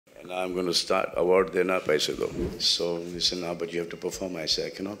And I'm going to start award देना पैसे दो. So he said, no, but you have to perform. I said,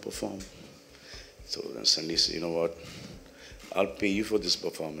 I cannot perform. So then suddenly he said, you know what? I'll pay you for this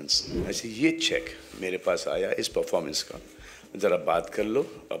performance. I said, ये check मेरे पास आया इस performance का. ज़रा बात कर लो,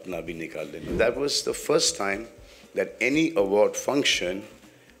 अपना भी निकाल लेना. That was the first time that any award function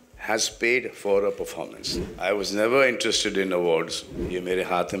has paid for a performance. I was never interested in awards. ये मेरे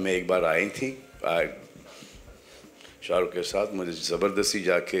हाथ में एक बार आई थी. शाहरुख के साथ मुझे ज़बरदस्ती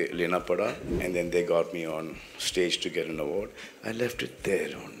जाके लेना पड़ा. And then they got me on stage to get an award. I left it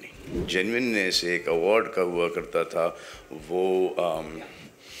there only. Genuineness एक award का हुआ करता था,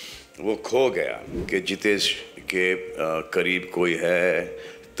 वो खो गया कि जितेश के करीब कोई है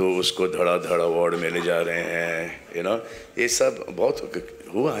तो उसको धड़ाधड़ अवार्ड मिले जा रहे हैं, you know, ये सब बहुत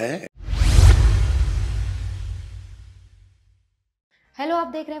हुआ है. हेलो, आप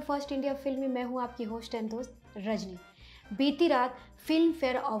देख रहे हैं फर्स्ट इंडिया फिल्मी. मैं हूं आपकी होस्ट एंड दोस्त रजनी. बीती रात फिल्म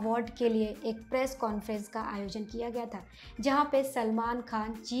फेयर अवार्ड के लिए एक प्रेस कॉन्फ्रेंस का आयोजन किया गया था, जहां पे सलमान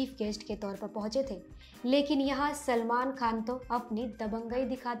खान चीफ गेस्ट के तौर पर पहुंचे थे. लेकिन यहां सलमान खान तो अपनी दबंगई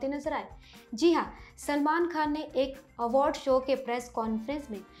दिखाते नजर आए. जी हां, सलमान खान ने एक अवार्ड शो के प्रेस कॉन्फ्रेंस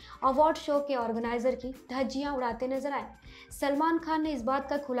में अवार्ड शो के ऑर्गेनाइजर की धज्जियां उड़ाते नजर आए. सलमान खान ने इस बात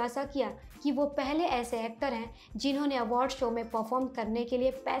का खुलासा किया कि वो पहले ऐसे एक्टर हैं जिन्होंने अवार्ड शो में परफॉर्म करने के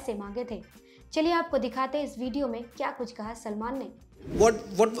लिए पैसे मांगे थे. चलिए आपको दिखाते हैं इस वीडियो में क्या कुछ कहा सलमान ने.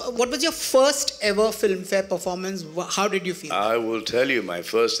 What was your first ever FilmFare performance? How did you feel? I will tell you my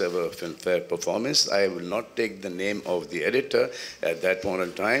first ever FilmFare performance. I will not take the name of the editor at that point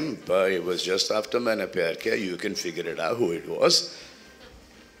in time, but it was just after Maine Pyar Kiya. You can figure it out who it was.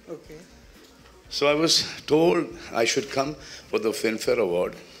 Okay. So I was told I should come for the FilmFare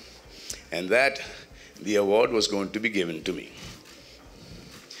award, and that the award was going to be given to me.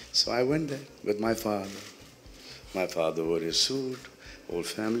 So I went there with my father. My father wore his suit. Whole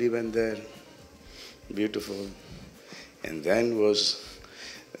family went there. Beautiful. And then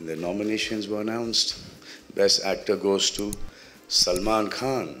the nominations were announced. Best actor goes to Salman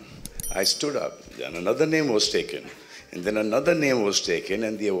Khan. I stood up. Then another name was taken. And then another name was taken,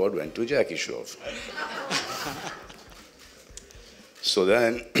 and the award went to Jackie Shroff. So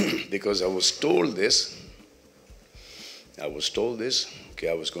then, because I was told this, okay,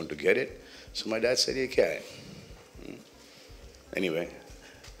 I was going to get it. So my dad said, "Ye kya hai?" Anyway,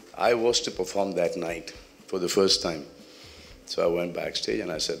 I was to perform that night for the first time. So I went backstage and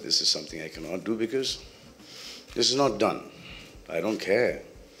I said, this is something I cannot do because this is not done. I don't care.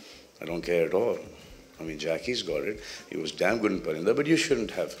 I don't care at all. I mean, Jackie's got it. He was damn good in Parinda, but you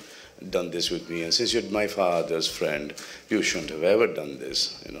shouldn't have done this with me. And since you're my father's friend, you shouldn't have ever done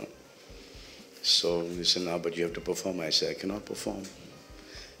this, you know. So he said, no, but you have to perform. I said, I cannot perform.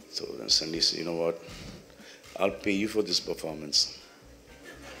 So then suddenly he said, you know what? I'll pay you for this performance.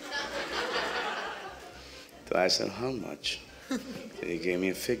 So I said, how much? He gave me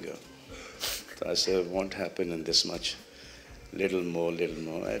a figure. So I said, it won't happen in this much. Little more, little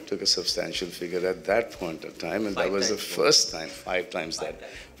more. I took a substantial figure at that point of time, and that was the first time, 5 times that,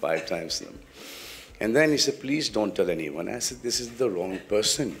 5 times them. And then he said, please don't tell anyone. I said, this is the wrong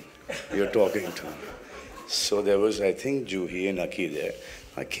person you're talking to. So there was, I think, Juhi and Aki there.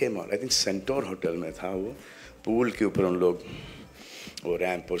 I came out. I think Centaur Hotel में था वो. Pool के ऊपर हम लोग वो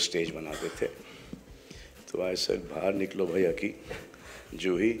ramp और stage बनाते थे. तो आई सेड, बाहर निकलो भाई अकी,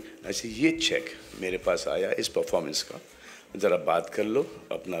 जूही. ऐसे ये चेक मेरे पास आया इस परफॉर्मेंस का. ज़रा बात कर लो,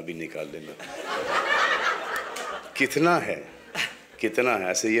 अपना भी निकाल लेना. कितना है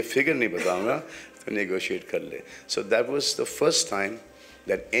ऐसे ये फिगर नहीं बताऊंगा, तो नेगोशिएट कर ले. So that was the first time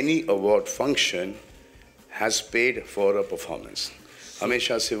that any award function has paid for a performance.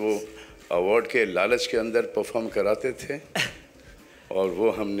 हमेशा से वो अवार्ड के लालच के अंदर परफॉर्म कराते थे, और वो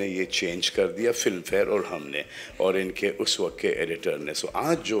हमने ये चेंज कर दिया फिल्म फेयर और हमने और इनके उस वक्त के एडिटर ने. सो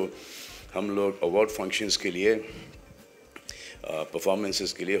आज जो हम लोग अवार्ड फंक्शंस के लिए,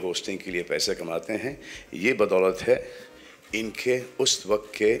 परफॉर्मेंसेस के लिए, होस्टिंग के लिए पैसे कमाते हैं, ये बदौलत है इनके उस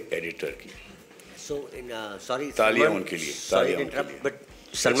वक्त के एडिटर की. So, sorry, तालियां उनके लिए. Sorry to interrupt, but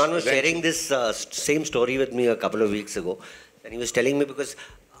Salman was sharing this same story with me a couple of weeks ago, and he was telling me, because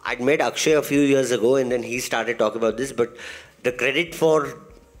I'd met Akshay a few years ago, and then he started talking about this, but the credit for,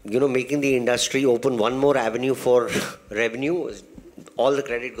 you know, making the industry open one more avenue for revenue, all the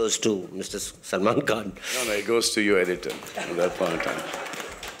credit goes to Mr. Salman Khan. No, it goes to your editor at that point in time.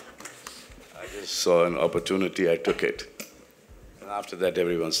 I just saw an opportunity, I took it. And after that,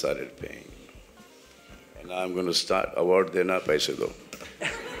 everyone started paying. And now I'm going to start award देना पैसे दो.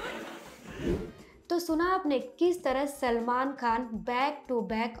 तो सुना आपने किस तरह Salman Khan back to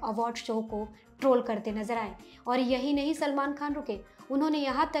back award show को troll करते नजर आए. और यही नहीं, सलमान खान रुके, उन्होंने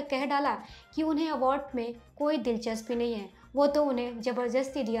यहाँ तक कह डाला कि उन्हें अवार्ड में कोई दिलचस्पी नहीं है, वो तो उन्हें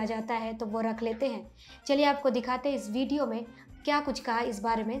ज़बरदस्ती दिया जाता है तो वो रख लेते हैं। चलिए आपको दिखाते हैं इस वीडियो में क्या कुछ कहा इस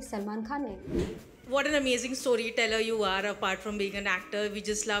बारे में सलमान खान ने। What an amazing storyteller you are, apart from being an actor. We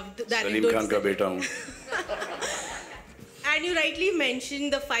just loved that. Salim Khan का बेटा हूँ। And you rightly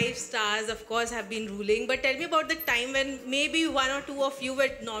mentioned the 5 stars, of course, have been ruling. But tell me about the time when maybe one or two of you were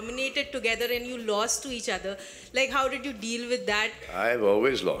nominated together and you lost to each other. Like, how did you deal with that? I've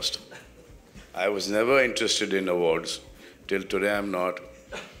always lost. I was never interested in awards. Till today I'm not.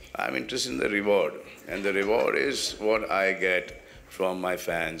 I'm interested in the reward. And the reward is what I get from my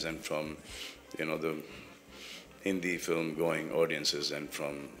fans and from, you know, the Hindi film going audiences and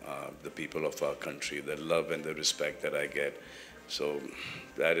from the people of our country, the love and the respect that I get. So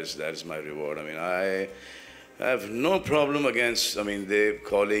that is my reward. I mean, I have no problem against, I mean, they're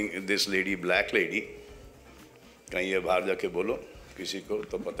calling this lady black lady. कहीं ये बाहर जाके बोलो किसी को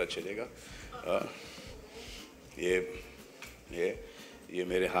तो पता चलेगा। ये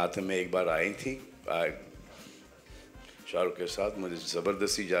मेरे हाथ में एक बार आई थी शाहरुख के साथ, मुझे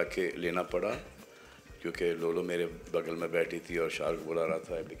ज़बरदस्ती जाके लेना पड़ा क्योंकि लोलो मेरे बगल में बैठी थी और शाहरुख बुला रहा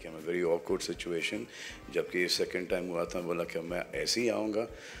था। It became a very awkward situation. जबकि सेकंड टाइम हुआ था, बोला कि मैं ऐसे ही आऊँगा,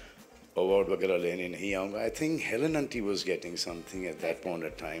 अवार्ड वगैरह लेने नहीं आऊँगा। I think Helen aunty was getting something at that point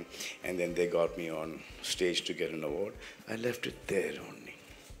of time and then they got me on stage to get an award. I left it there only,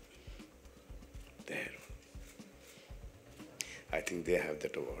 there. I think they have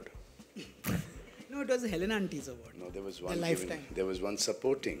that award. No, it was Helen Auntie's award. No, there was The one. lifetime. There was one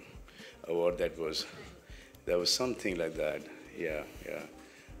supporting award that was. There was something like that. Yeah.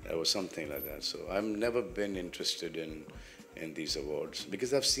 There was something like that. So I've never been interested in these awards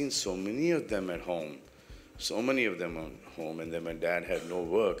because I've seen so many of them at home, and then my dad had no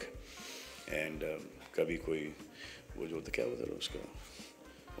work, and कभी कोई वो जो क्या होता है उसका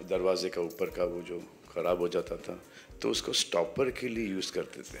दरवाजे का ऊपर का वो जो ख़राब हो जाता था तो उसको स्टॉपर के लिए यूज़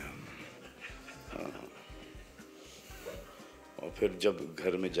करते थे हम। हाँ। और फिर जब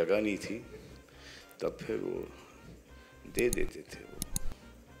घर में जगह नहीं थी तब फिर वो दे देते थे वो।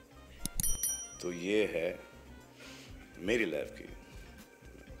 तो ये है मेरी लाइफ की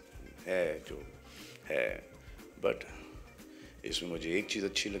है जो है, बट इसमें मुझे एक चीज़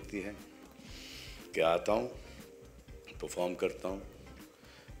अच्छी लगती है कि आता हूँ, परफॉर्म करता हूँ,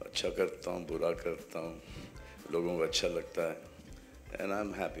 अच्छा करता हूँ, बुरा करता हूँ, लोगों को अच्छा लगता है, and I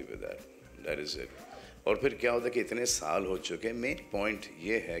am happy with that, that is it. और फिर क्या होता है कि इतने साल हो चुके हैं, मेन पॉइंट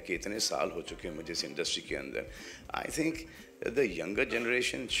ये है कि इतने साल हो चुके हैं मुझे इस इंडस्ट्री के अंदर। I think the younger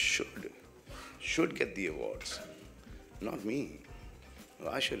generation should get the awards, not me.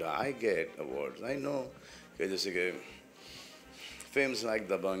 Why should I get awards? I know कि जैसे कि films like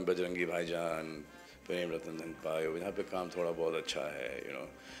दबंग, बजरंगी भाईजान, प्रेम रतन धन पायो, यहाँ पे काम थोड़ा बहुत अच्छा है, you know,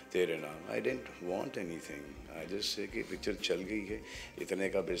 तेरे नाम। I didn't want anything. I just say कि पिक्चर चल गई है, इतने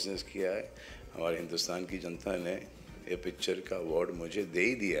का बिजनेस किया है, हमारे हिंदुस्तान की जनता ने ये पिक्चर का अवार्ड मुझे दे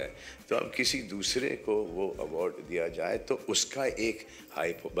ही दिया है, तो अब किसी दूसरे को वो अवार्ड दिया जाए तो उसका एक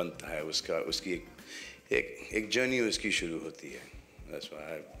हाइप बनता है, उसकी एक जर्नी उसकी शुरू होती है। That's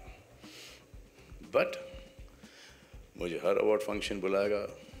why बट मुझे हर अवार्ड फंक्शन बुलाएगा,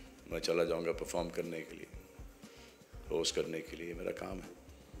 मैं चला जाऊंगा परफॉर्म करने के लिए, होस्ट करने के लिए, मेरा काम है।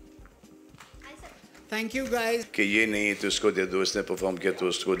 Thank you guys. कि ये नहीं तो उसको दे दो, इसने परफॉर्म किया तो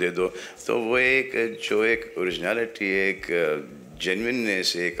उसको दे दो, तो वो एक ओरिजिनलिटी, एक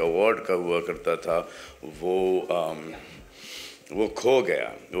जेन्युइननेस, एक अवार्ड का हुआ करता था, वो खो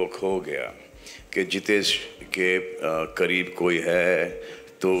गया कि जितेश के करीब कोई है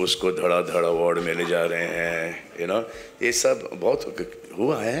तो उसको धड़ाधड़ अवार्ड मिले जा रहे हैं, you know, ये सब बहुत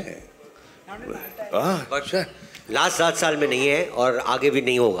हुआ है। लास्ट 7 साल में नहीं है और आगे भी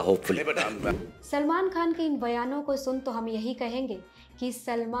नहीं होगा होपफुली। सलमान खान के इन बयानों को सुन तो हम यही कहेंगे कि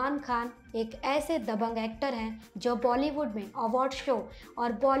सलमान खान एक ऐसे दबंग एक्टर हैं जो बॉलीवुड में अवार्ड शो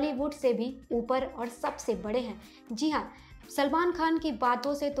और बॉलीवुड से भी ऊपर और सबसे बड़े हैं। जी हाँ, सलमान खान की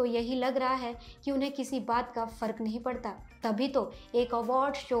बातों से तो यही लग रहा है कि उन्हें किसी बात का फ़र्क नहीं पड़ता, तभी तो एक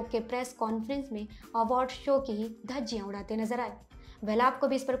अवार्ड शो के प्रेस कॉन्फ्रेंस में अवार्ड शो की ही धज्जियाँ उड़ाते नजर आए। वेल, आपको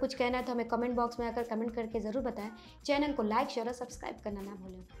भी इस पर कुछ कहना है तो हमें कमेंट बॉक्स में आकर कमेंट करके ज़रूर बताएं। चैनल को लाइक शेयर और सब्सक्राइब करना ना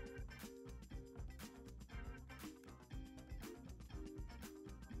भूलें।